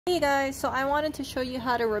Hey guys, so I wanted to show you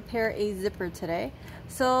how to repair a zipper today.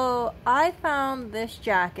 So I found this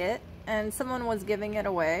jacket and someone was giving it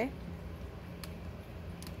away.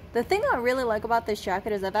 The thing I really like about this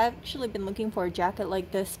jacket is I've actually been looking for a jacket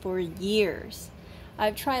like this for years.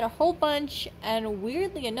 I've tried a whole bunch and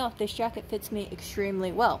weirdly enough this jacket fits me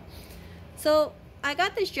extremely well. So I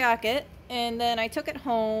got this jacket and then I took it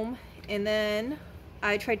home and then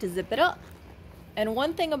I tried to zip it up. And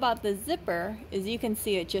one thing about the zipper is you can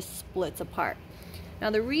see it just splits apart. Now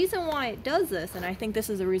the reason why it does this, and I think this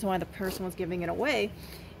is the reason why the person was giving it away,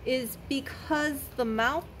 is because the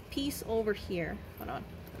mouthpiece over here, hold on,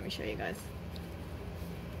 let me show you guys.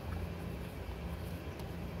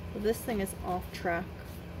 So this thing is off track.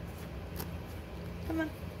 Come on.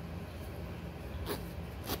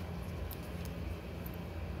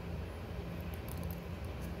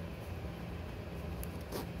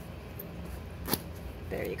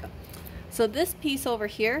 There you go. So this piece over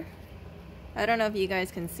here, I don't know if you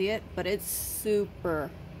guys can see it, but it's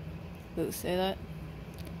super loose. See that?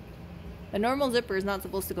 A normal zipper is not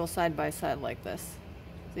supposed to go side by side like this.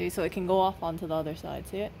 See, so it can go off onto the other side.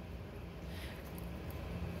 See it?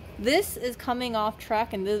 This is coming off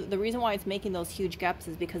track, and the reason why it's making those huge gaps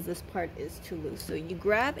is because this part is too loose. So you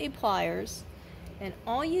grab a pliers, and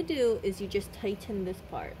all you do is you just tighten this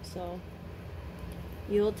part. So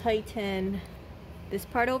you'll tighten this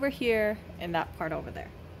part over here and that part over there.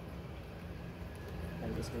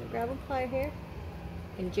 I'm just going to grab a plier here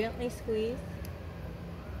and gently squeeze.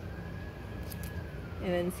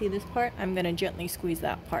 And then see this part? I'm going to gently squeeze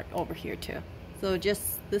that part over here too. So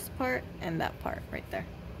just this part and that part right there.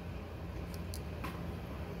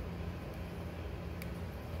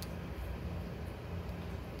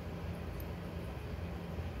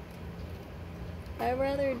 I'd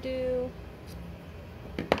rather do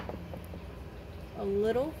a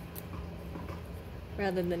little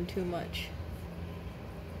rather than too much.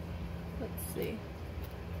 Let's see.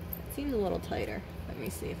 It seems a little tighter. Let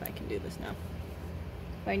me see if I can do this now.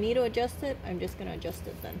 If I need to adjust it, I'm just going to adjust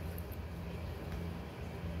it then.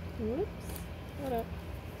 Whoops. Hold up.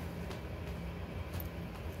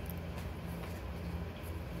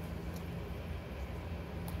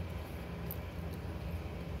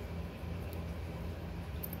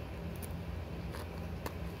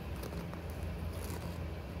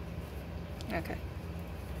 Okay.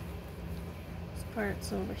 This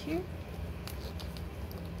part's over here.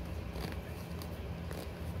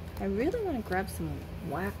 I really want to grab some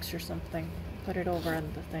wax or something. Put it over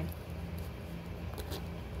on the thing.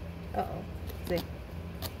 Uh-oh. See?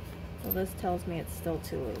 Well, this tells me it's still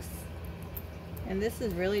too loose. And this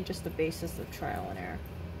is really just the basis of trial and error.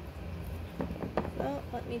 So,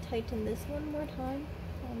 let me tighten this one more time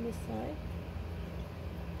on this side.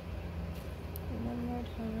 And one more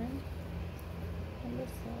time on this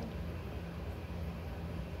side.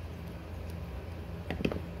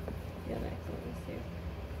 The other side is here.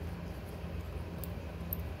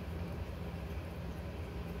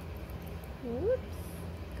 Whoops.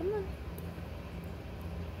 Come on.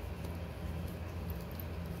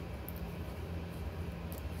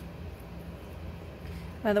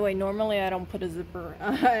 By the way, normally I don't put a zipper.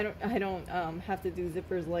 I don't have to do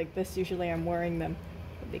zippers like this. Usually I'm wearing them,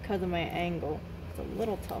 but because of my angle, it's a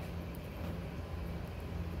little tough.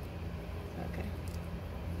 Okay.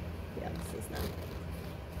 Yeah, this is now.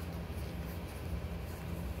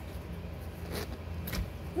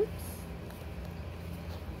 Oops.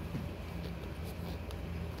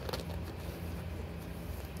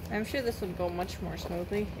 I'm sure this would go much more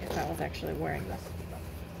smoothly if I was actually wearing this.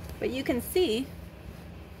 But you can see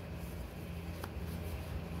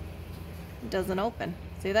it doesn't open.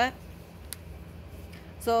 See that?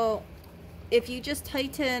 So if you just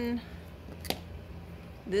tighten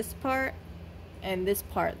this part and this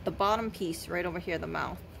part, the bottom piece right over here, the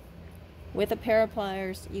mouth, with a pair of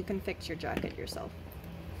pliers, you can fix your jacket yourself.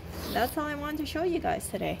 That's all I wanted to show you guys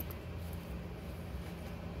today.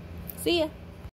 See ya!